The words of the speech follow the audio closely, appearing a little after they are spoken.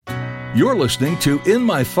You're listening to In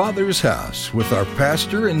My Father's House with our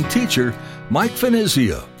pastor and teacher, Mike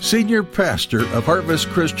Finizio, senior pastor of Harvest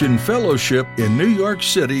Christian Fellowship in New York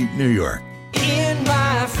City, New York. In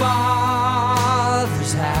my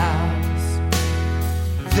Father's house,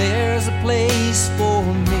 there's a place for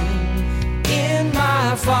me. In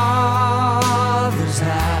my Father's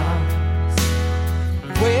house,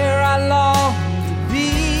 where I long to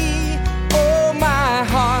be. Oh, my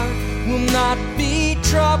heart will not be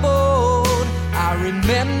troubled. I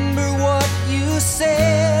remember what you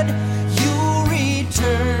said. You'll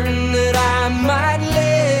return that I might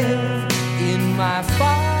live in my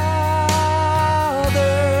Father's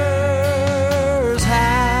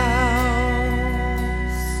house.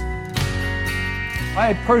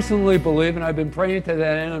 I personally believe, and I've been praying to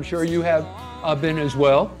that end, I'm sure you have been as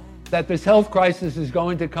well, that this health crisis is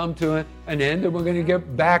going to come to an end, and we're going to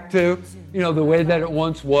get back to, the way that it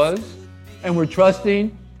once was. And we're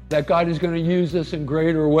trusting that God is going to use us in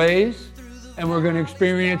greater ways, and we're going to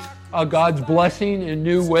experience God's blessing in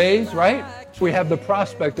new ways, right? We have the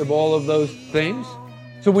prospect of all of those things.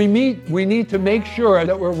 So we need to make sure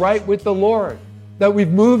that we're right with the Lord, that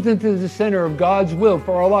we've moved into the center of God's will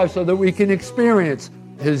for our lives so that we can experience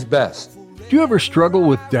His best. Do you ever struggle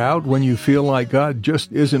with doubt when you feel like God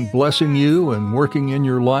just isn't blessing you and working in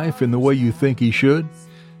your life in the way you think He should?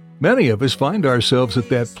 Many of us find ourselves at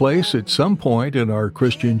that place at some point in our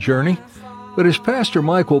Christian journey. But as Pastor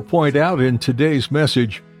Mike will point out in today's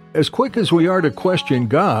message, as quick as we are to question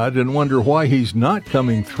God and wonder why He's not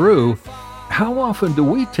coming through, how often do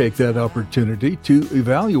we take that opportunity to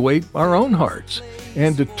evaluate our own hearts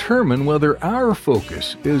and determine whether our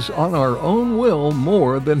focus is on our own will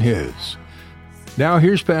more than His? Now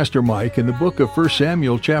here's Pastor Mike in the book of 1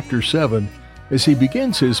 Samuel chapter 7 as he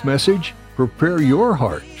begins his message, Prepare Your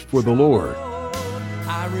Heart for the Lord.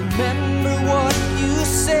 I remember what you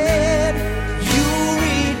said. You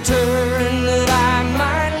return that I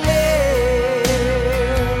might live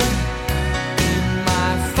in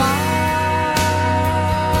my Father's house.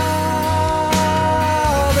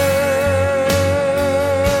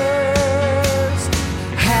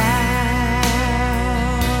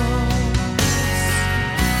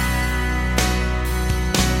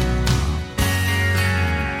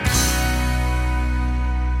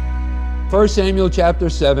 1 Samuel chapter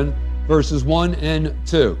 7, verses 1 and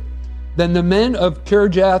 2. Then the men of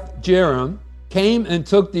Kirjath-Jearim came and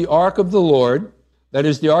took the ark of the Lord, that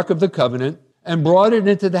is the ark of the covenant, and brought it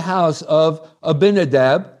into the house of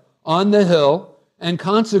Abinadab on the hill, and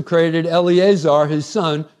consecrated Eleazar his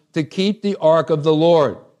son to keep the ark of the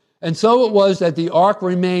Lord. And so it was that the ark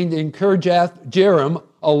remained in Kirjath-Jearim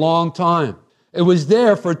a long time. It was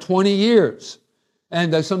there for 20 years.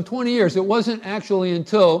 And some 20 years, it wasn't actually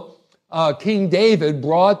until King David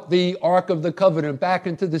brought the Ark of the Covenant back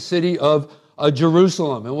into the city of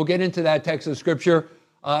Jerusalem. And we'll get into that text of Scripture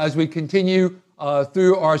as we continue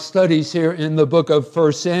through our studies here in the book of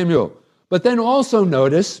 1 Samuel. But then also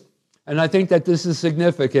notice, and I think that this is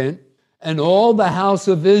significant, and all the house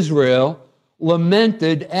of Israel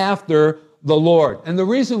lamented after the Lord. And the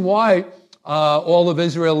reason why all of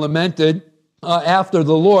Israel lamented after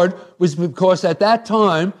the Lord was because at that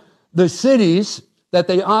time, the cities that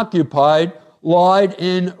they occupied lied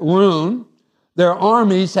in ruin. Their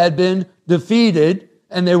armies had been defeated,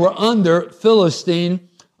 and they were under Philistine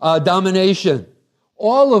domination.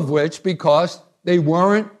 All of which because they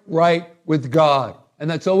weren't right with God. And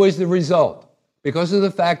that's always the result. Because of the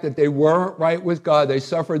fact that they weren't right with God, they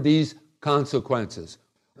suffered these consequences.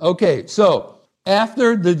 Okay, so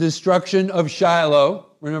after the destruction of Shiloh,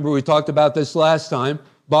 remember we talked about this last time,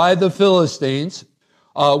 by the Philistines,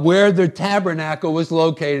 where the tabernacle was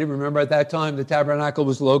located. Remember at that time, the tabernacle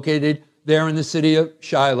was located there in the city of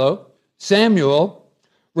Shiloh. Samuel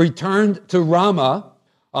returned to Ramah,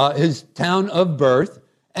 his town of birth,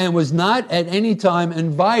 and was not at any time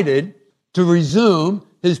invited to resume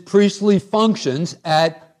his priestly functions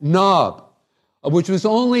at Nob, which was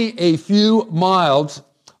only a few miles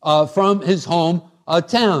from his home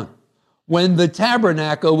town, when the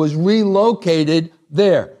tabernacle was relocated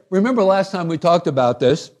there. Remember last time we talked about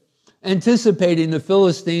this, anticipating the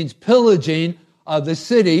Philistines pillaging the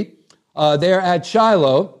city there at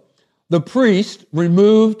Shiloh. The priest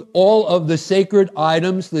removed all of the sacred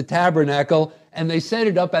items, the tabernacle, and they set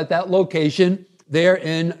it up at that location there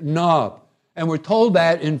in Nob. And we're told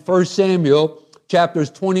that in 1 Samuel chapters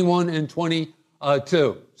 21 and 22.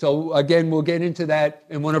 So again, we'll get into that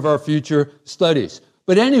in one of our future studies.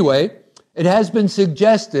 But anyway, it has been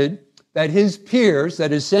suggested that his peers,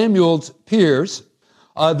 that is Samuel's peers,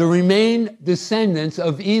 the remained descendants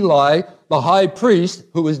of Eli, the high priest,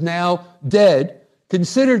 who is now dead,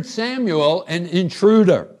 considered Samuel an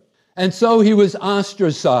intruder, and so he was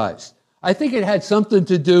ostracized. I think it had something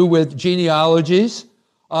to do with genealogies.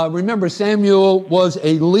 Remember, Samuel was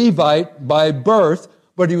a Levite by birth,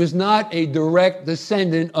 but he was not a direct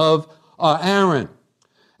descendant of Aaron.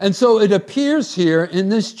 And so it appears here in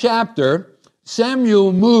this chapter,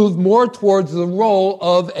 Samuel moved more towards the role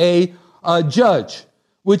of a judge,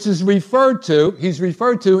 which is he's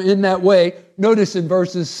referred to in that way. Notice in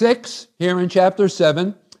verses 6 here in chapter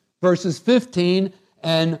 7, verses 15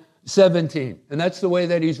 and 17. And that's the way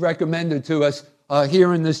that he's recommended to us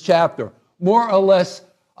here in this chapter. More or less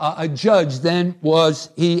a judge, then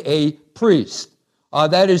was he a priest.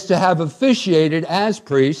 That is to have officiated as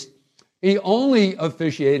priest. He only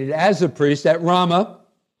officiated as a priest at Ramah,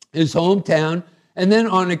 his hometown, and then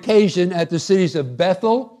on occasion at the cities of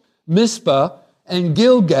Bethel, Mizpah, and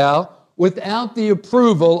Gilgal, without the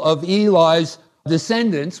approval of Eli's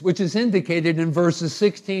descendants, which is indicated in verses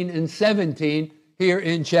 16 and 17 here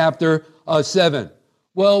in chapter 7.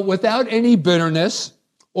 Well, without any bitterness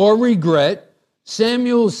or regret,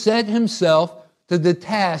 Samuel set himself to the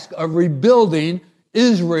task of rebuilding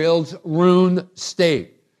Israel's ruined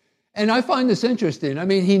state. And I find this interesting. I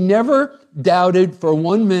mean, he never doubted for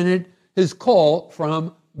 1 minute his call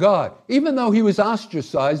from God, even though he was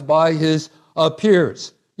ostracized by his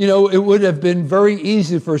peers. You know, it would have been very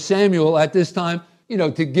easy for Samuel at this time,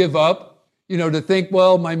 to give up, to think,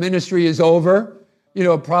 well, my ministry is over,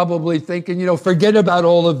 probably thinking, forget about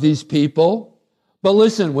all of these people. But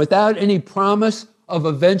listen, without any promise of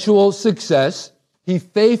eventual success, he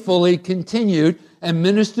faithfully continued and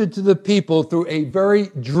ministered to the people through a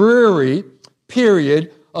very dreary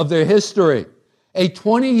period of their history, a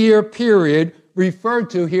 20-year period referred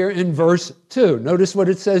to here in verse 2. Notice what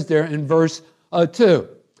it says there in verse 2.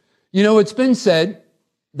 It's been said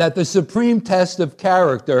that the supreme test of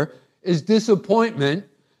character is disappointment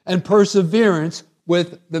and perseverance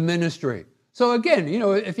with the ministry. So again,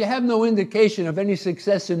 if you have no indication of any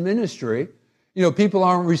success in ministry, people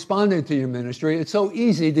aren't responding to your ministry, it's so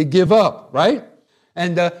easy to give up, right?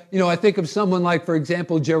 And, I think of someone like, for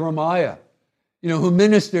example, Jeremiah, who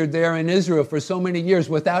ministered there in Israel for so many years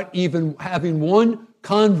without even having one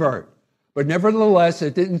convert. But nevertheless,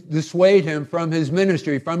 it didn't dissuade him from his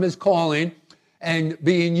ministry, from his calling, and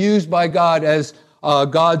being used by God as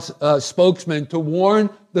God's spokesman to warn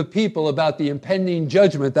the people about the impending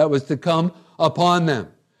judgment that was to come upon them.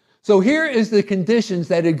 So here is the conditions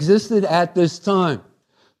that existed at this time.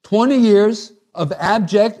 20 years of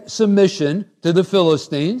abject submission to the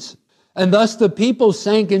Philistines, and thus the people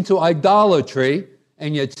sank into idolatry,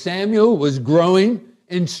 and yet Samuel was growing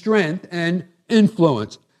in strength and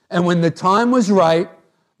influence. And when the time was right,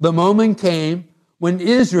 the moment came when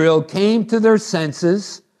Israel came to their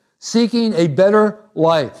senses, seeking a better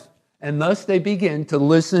life. And thus they began to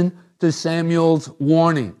listen to Samuel's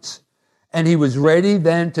warnings. And he was ready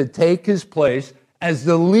then to take his place as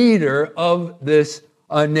the leader of this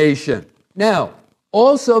nation. Now,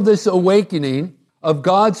 also this awakening of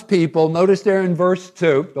God's people, notice there in verse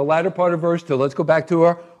 2, the latter part of verse 2, let's go back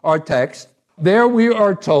to our text. There we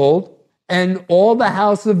are told, and all the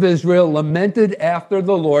house of Israel lamented after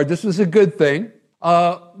the Lord. This was a good thing.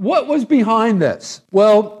 What was behind this?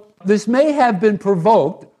 Well, this may have been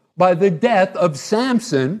provoked by the death of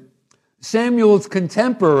Samson, Samuel's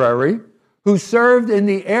contemporary, who served in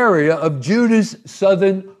the area of Judah's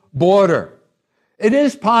southern border. It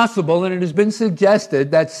is possible, and it has been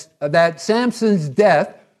suggested, that Samson's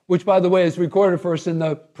death, which, by the way, is recorded for us in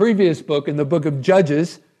the previous book, in the book of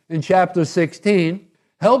Judges, in chapter 16,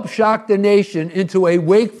 helped shock the nation into a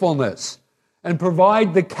wakefulness and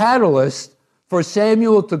provide the catalyst for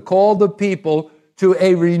Samuel to call the people to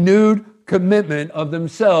a renewed commitment of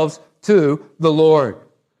themselves to the Lord.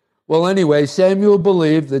 Well, anyway, Samuel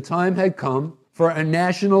believed the time had come for a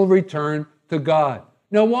national return to God.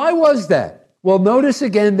 Now, why was that? Well, notice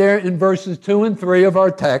again there in verses 2 and 3 of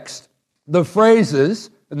our text, the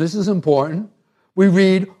phrases, and this is important, we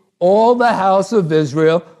read, all the house of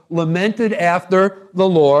Israel lamented after the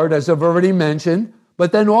Lord, as I've already mentioned,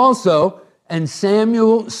 but then also, and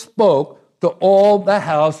Samuel spoke to all the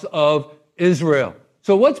house of Israel.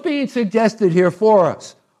 So what's being suggested here for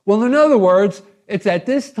us? Well, in other words, it's at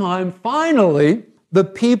this time, finally, the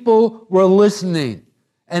people were listening,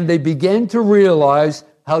 and they began to realize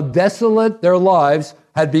how desolate their lives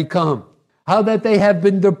had become, how that they have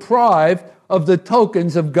been deprived of the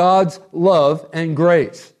tokens of God's love and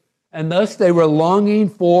grace. And thus they were longing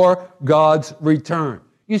for God's return.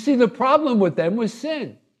 You see, the problem with them was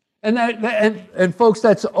sin. And folks,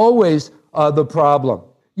 that's always the problem.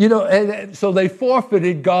 And so they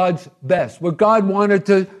forfeited God's best, what God wanted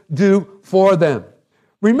to do for them.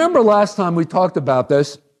 Remember last time we talked about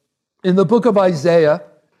this in the book of Isaiah,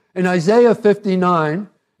 in Isaiah 59,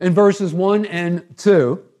 in verses 1 and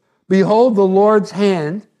 2, behold, the Lord's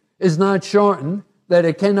hand is not shortened, that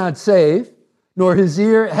it cannot save, nor his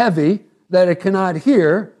ear heavy, that it cannot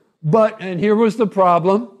hear. But, and here was the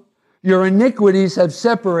problem, your iniquities have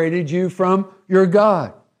separated you from your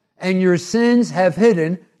God, and your sins have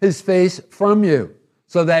hidden his face from you,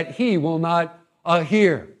 so that he will not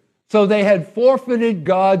hear. So they had forfeited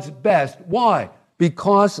God's best. Why?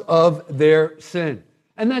 Because of their sin.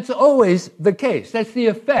 And that's always the case. That's the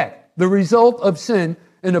effect, the result of sin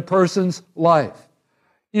in a person's life.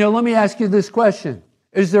 Let me ask you this question.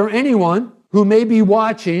 Is there anyone who may be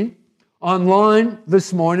watching online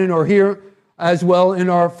this morning or here as well in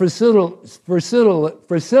our facility?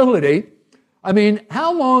 I mean,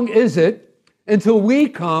 how long is it until we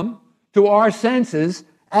come to our senses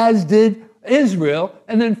as did Israel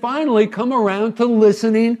and then finally come around to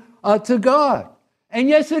listening to God? And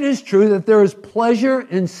yes, it is true that there is pleasure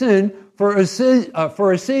in sin for a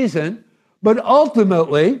season, but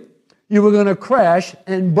ultimately you are going to crash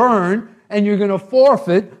and burn and you're going to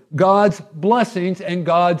forfeit God's blessings and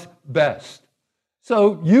God's best.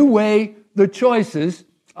 So you weigh the choices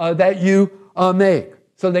that you make.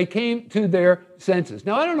 So they came to their senses.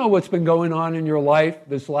 Now, I don't know what's been going on in your life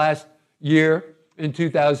this last year in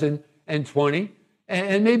 2020,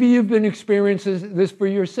 and maybe you've been experiencing this for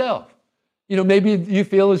yourself. Maybe you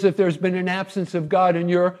feel as if there's been an absence of God in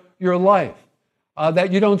your life,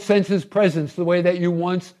 that you don't sense his presence the way that you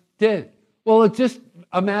once did. Well, it's just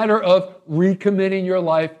a matter of recommitting your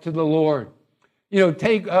life to the Lord.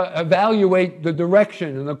 Evaluate the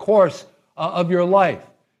direction and the course of your life.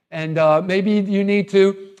 And maybe you need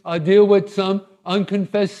to deal with some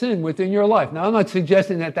unconfessed sin within your life. Now, I'm not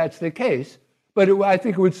suggesting that that's the case, but I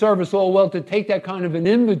think it would serve us all well to take that kind of an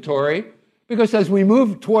inventory, because as we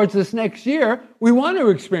move towards this next year, we want to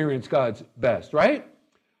experience God's best, right?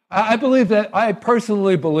 I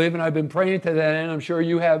personally believe, and I've been praying to that end, I'm sure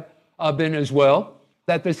you have been as well,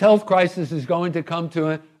 that this health crisis is going to come to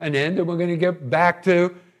an end, and we're going to get back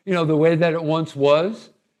to, the way that it once was.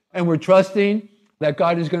 And we're trusting that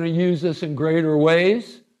God is going to use us in greater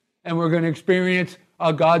ways, and we're going to experience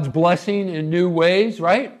God's blessing in new ways,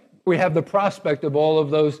 right? We have the prospect of all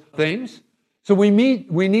of those things. So we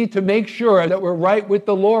need to make sure that we're right with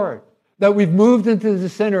the Lord, that we've moved into the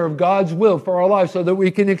center of God's will for our lives so that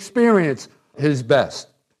we can experience his best.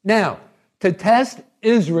 Now, to test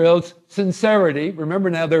Israel's sincerity,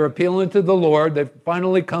 remember now they're appealing to the Lord. They've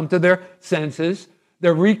finally come to their senses.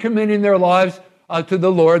 They're recommitting their lives to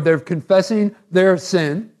the Lord. They're confessing their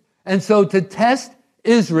sin. And so to test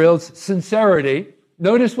Israel's sincerity,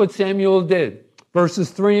 notice what Samuel did. Verses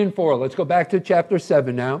 3 and 4. Let's go back to chapter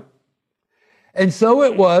 7 now. And so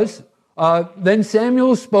it was, then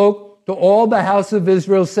Samuel spoke to all the house of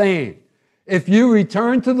Israel, saying, if you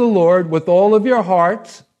return to the Lord with all of your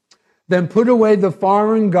hearts, then put away the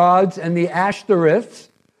foreign gods and the Ashtoreths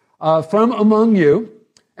from among you,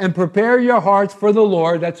 and prepare your hearts for the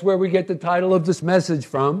Lord. That's where we get the title of this message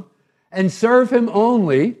from. And serve him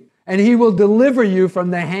only, and he will deliver you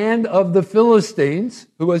from the hand of the Philistines,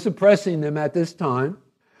 who was oppressing them at this time.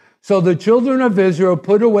 So the children of Israel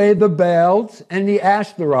put away the Baals and the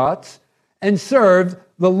Ashtaroths and served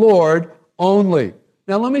the Lord only.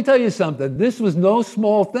 Now let me tell you something. This was no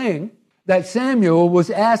small thing that Samuel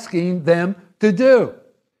was asking them to do.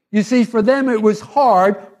 You see, for them it was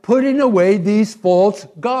hard putting away these false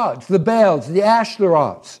gods, the Baals, the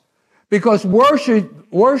Ashtaroths, because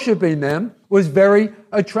worshiping them was very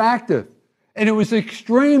attractive, and it was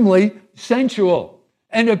extremely sensual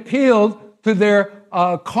and appealed to their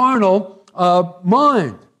carnal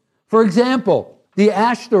mind. For example, the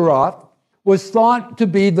Ashtaroth was thought to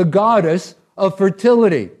be the goddess of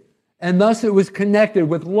fertility, and thus it was connected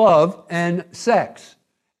with love and sex.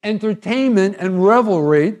 Entertainment and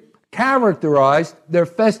revelry characterized their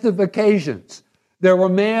festive occasions. There were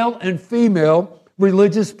male and female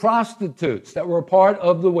religious prostitutes that were part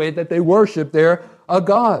of the way that they worshiped their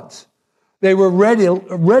gods. They were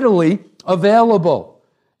readily available,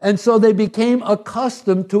 and so they became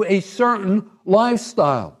accustomed to a certain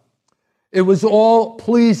lifestyle. It was all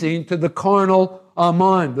pleasing to the carnal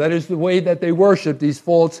mind. That is the way that they worshiped these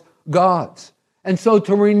false gods. And so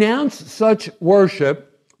to renounce such worship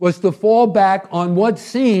was to fall back on what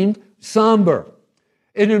seemed somber.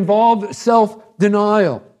 It involved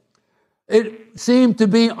self-denial. It seemed to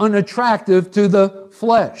be unattractive to the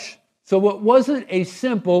flesh. So it wasn't a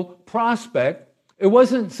simple prospect. It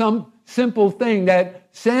wasn't some simple thing that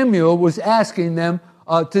Samuel was asking them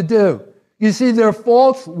to do. You see, their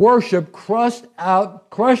false worship crushed out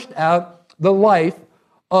the life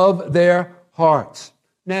of their hearts.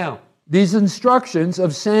 Now, these instructions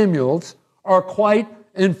of Samuel's are quite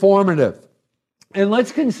informative. And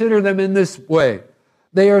let's consider them in this way.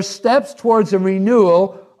 They are steps towards a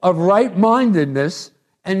renewal of right-mindedness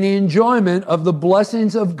and the enjoyment of the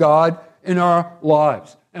blessings of God in our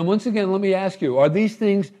lives. And once again, let me ask you, have these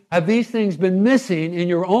things been missing in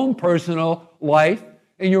your own personal life,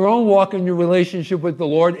 in your own walk in your relationship with the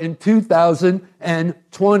Lord in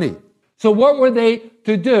 2020? So what were they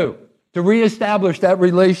to do to reestablish that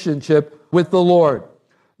relationship with the Lord?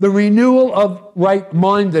 The renewal of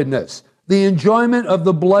right-mindedness, the enjoyment of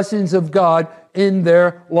the blessings of God in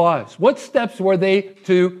their lives. What steps were they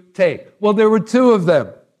to take? Well, there were two of them,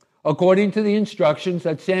 according to the instructions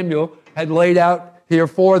that Samuel had laid out here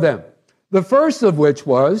for them. The first of which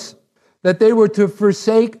was that they were to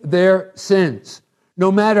forsake their sins,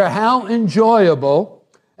 no matter how enjoyable,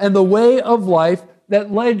 and the way of life that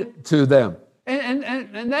led to them.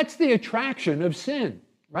 And that's the attraction of sin,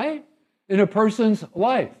 right? In a person's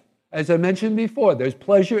life. As I mentioned before, there's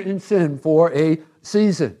pleasure in sin for a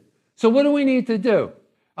season. So what do we need to do?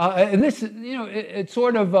 And this, it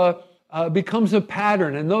sort of becomes a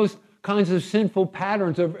pattern, and those kinds of sinful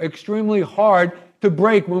patterns are extremely hard to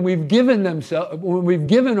break when we've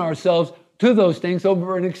given ourselves to those things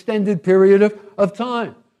over an extended period of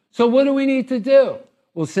time. So what do we need to do?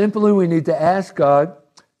 Well, simply we need to ask God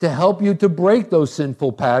to help you to break those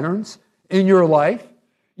sinful patterns in your life.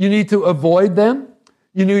 You need to avoid them.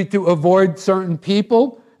 You need to avoid certain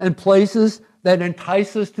people and places that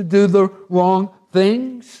entice us to do the wrong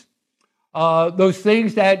things. Those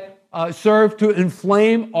things that serve to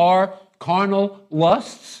inflame our carnal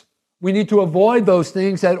lusts. We need to avoid those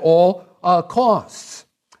things at all costs.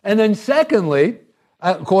 And then secondly,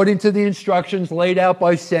 according to the instructions laid out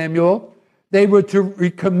by Samuel, they were to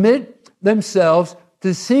recommit themselves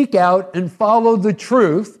to seek out and follow the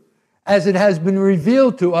truth as it has been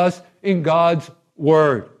revealed to us in God's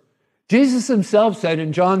Word. Jesus himself said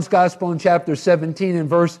in John's Gospel in chapter 17 and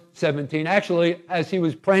verse 17, actually, as he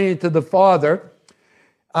was praying to the Father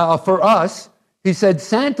for us, he said,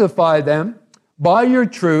 "Sanctify them by your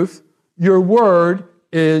truth. Your word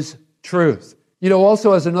is truth."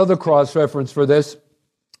 Also as another cross-reference for this,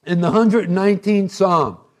 in the 119th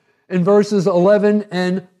Psalm, in verses 11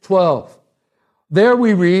 and 12, there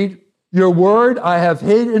we read, "Your word I have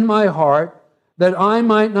hid in my heart, that I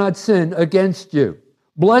might not sin against you.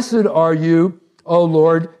 Blessed are you, O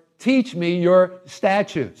Lord, teach me your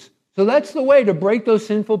statutes." So that's the way to break those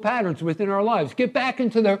sinful patterns within our lives. Get back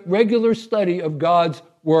into the regular study of God's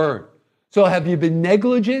Word. So have you been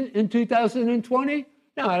negligent in 2020?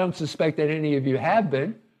 No, I don't suspect that any of you have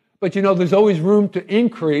been. But there's always room to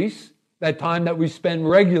increase that time that we spend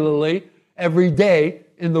regularly every day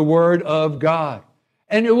in the Word of God.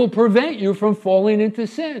 And it will prevent you from falling into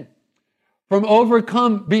sin, from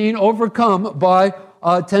being overcome by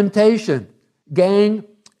temptation. Gang,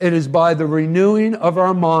 it is by the renewing of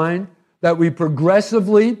our mind that we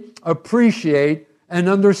progressively appreciate and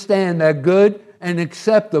understand that good and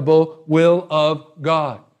acceptable will of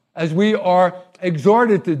God, as we are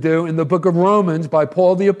exhorted to do in the book of Romans by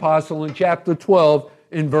Paul the Apostle in chapter 12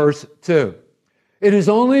 in verse 2. It is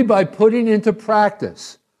only by putting into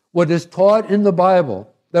practice what is taught in the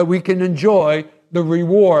Bible that we can enjoy the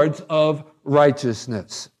rewards of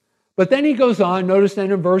righteousness. But then he goes on, notice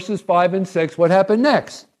then in verses 5 and 6, what happened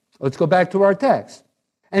next? Let's go back to our text.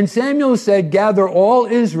 "And Samuel said, 'Gather all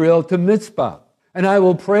Israel to Mizpah, and I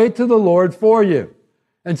will pray to the Lord for you.'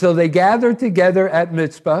 And so they gathered together at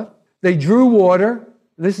Mizpah. They drew water,"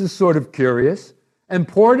 this is sort of curious, "and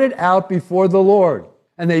poured it out before the Lord.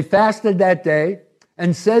 And they fasted that day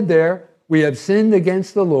and said there, 'We have sinned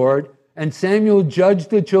against the Lord.' And Samuel judged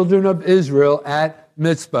the children of Israel at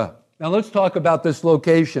Mizpah." Now let's talk about this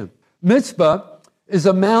location. Mizpah is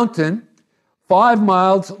a mountain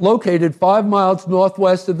located 5 miles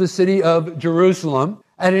northwest of the city of Jerusalem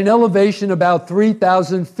at an elevation about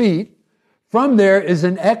 3,000 feet. From there is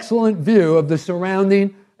an excellent view of the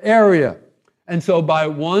surrounding area. And so by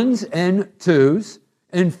ones and twos,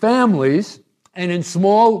 in families, and in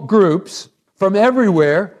small groups from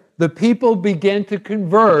everywhere, the people began to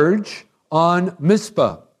converge on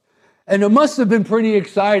Mizpah. And it must have been pretty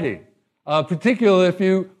exciting, particularly if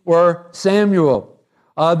you were Samuel.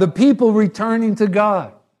 The people returning to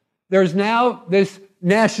God. There's now this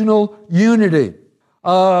national unity.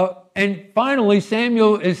 And finally,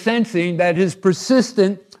 Samuel is sensing that his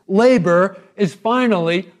persistent labor is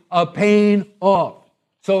finally paying off.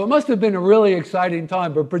 So it must have been a really exciting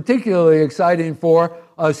time, but particularly exciting for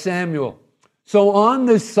Samuel. So on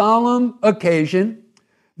this solemn occasion,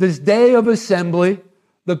 this day of assembly,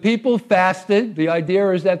 The people fasted. The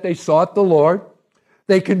idea is that they sought the Lord.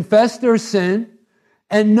 They confessed their sin.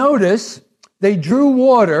 And notice, they drew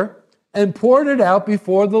water and poured it out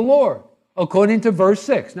before the Lord, according to verse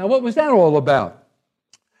 6. Now, what was that all about?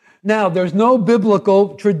 Now, there's no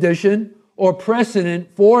biblical tradition or precedent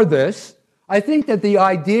for this. I think that the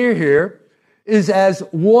idea here is as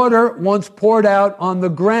water once poured out on the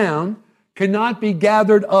ground cannot be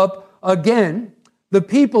gathered up again, the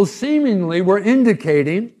people seemingly were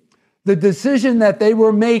indicating the decision that they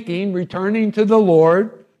were making, returning to the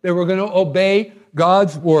Lord, they were going to obey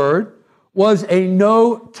God's word, was a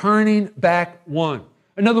no turning back one.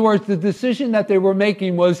 In other words, the decision that they were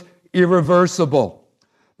making was irreversible.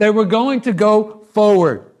 They were going to go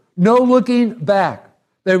forward, no looking back.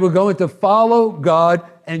 They were going to follow God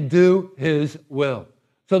and do His will.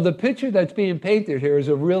 So the picture that's being painted here is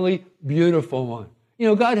a really beautiful one. You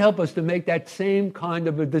know, God help us to make that same kind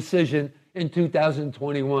of a decision in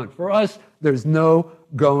 2021. For us, there's no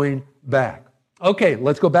going back. Okay,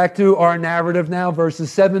 let's go back to our narrative now,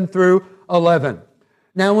 verses 7 through 11.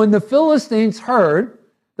 Now, when the Philistines heard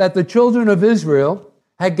that the children of Israel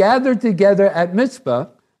had gathered together at Mizpah,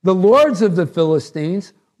 the lords of the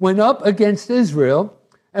Philistines went up against Israel,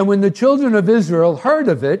 and when the children of Israel heard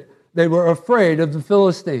of it, they were afraid of the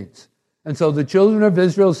Philistines. And so the children of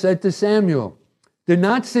Israel said to Samuel, "Do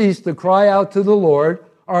not cease to cry out to the Lord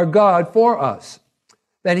our God for us,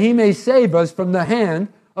 that He may save us from the hand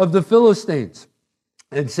of the Philistines."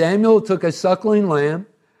 And Samuel took a suckling lamb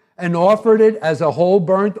and offered it as a whole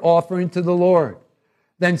burnt offering to the Lord.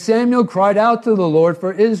 Then Samuel cried out to the Lord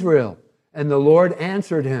for Israel, and the Lord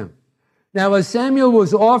answered him. Now as Samuel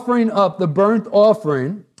was offering up the burnt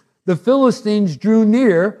offering, the Philistines drew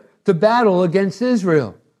near to battle against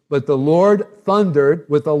Israel. But the Lord thundered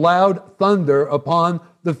with a loud thunder upon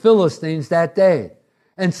the Philistines that day,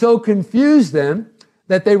 and so confused them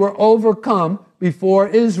that they were overcome before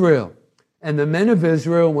Israel. And the men of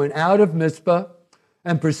Israel went out of Mizpah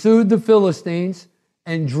and pursued the Philistines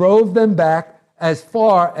and drove them back as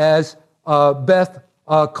far as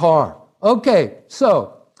Beth-Kar. Okay,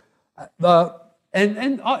 so,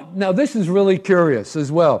 now this is really curious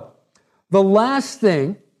as well. The last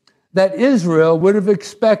thing that Israel would have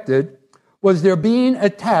expected was their being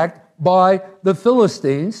attacked by the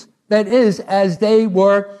Philistines, that is, as they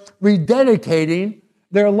were rededicating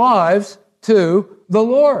their lives to the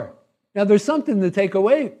Lord. Now, there's something to take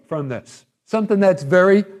away from this, something that's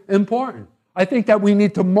very important. I think that we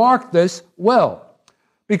need to mark this well,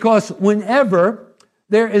 because whenever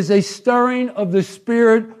there is a stirring of the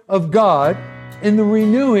Spirit of God in the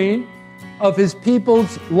renewing of His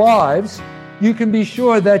people's lives, you can be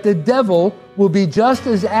sure that the devil will be just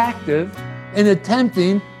as active in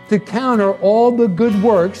attempting to counter all the good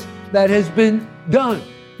works that has been done.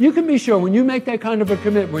 You can be sure when you make that kind of a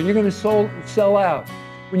commitment, when you're going to sell out,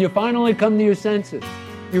 when you finally come to your senses,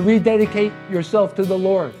 you rededicate yourself to the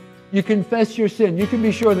Lord, you confess your sin, you can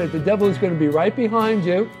be sure that the devil is going to be right behind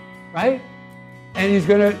you, right? And he's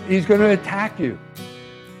going to attack you.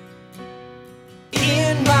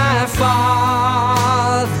 In my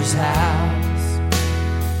Father's house,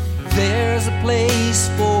 there's a place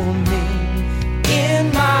for me.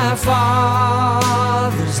 In my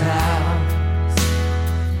Father's house,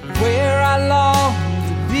 where I long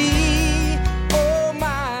to be. Oh,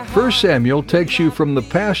 my 1 Samuel takes you from the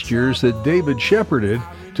pastures that David shepherded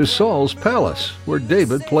to Saul's palace, where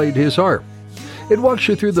David played his harp. It walks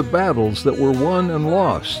you through the battles that were won and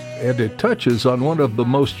lost, and it touches on one of the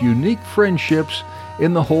most unique friendships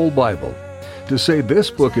in the whole Bible. To say this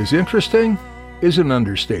book is interesting is an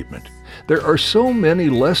understatement. There are so many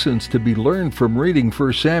lessons to be learned from reading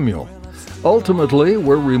 1 Samuel. Ultimately,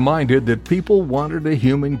 we're reminded that people wanted a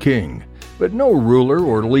human king, but no ruler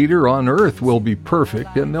or leader on earth will be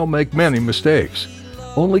perfect, and they'll make many mistakes.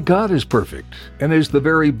 Only God is perfect and is the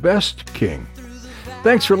very best king.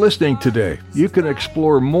 Thanks for listening today. You can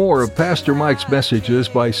explore more of Pastor Mike's messages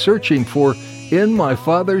by searching for In My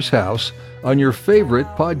Father's House on your favorite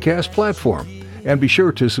podcast platform, and be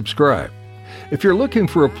sure to subscribe. If you're looking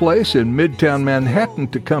for a place in Midtown Manhattan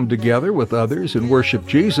to come together with others and worship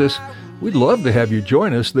Jesus, we'd love to have you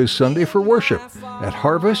join us this Sunday for worship at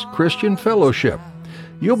Harvest Christian Fellowship.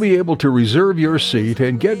 You'll be able to reserve your seat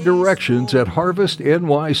and get directions at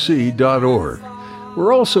harvestnyc.org.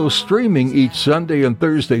 We're also streaming each Sunday and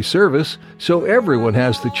Thursday service, so everyone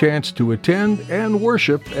has the chance to attend and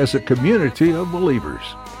worship as a community of believers.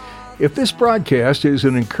 If this broadcast is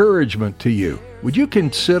an encouragement to you, would you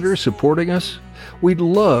consider supporting us? We'd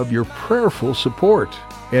love your prayerful support.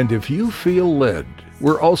 And if you feel led,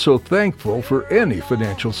 we're also thankful for any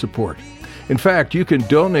financial support. In fact, you can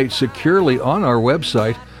donate securely on our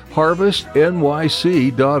website,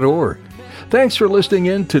 harvestnyc.org. Thanks for listening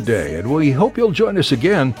in today, and we hope you'll join us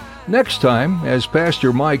again next time as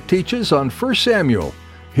Pastor Mike teaches on 1 Samuel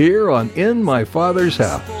here on In My Father's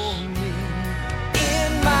House.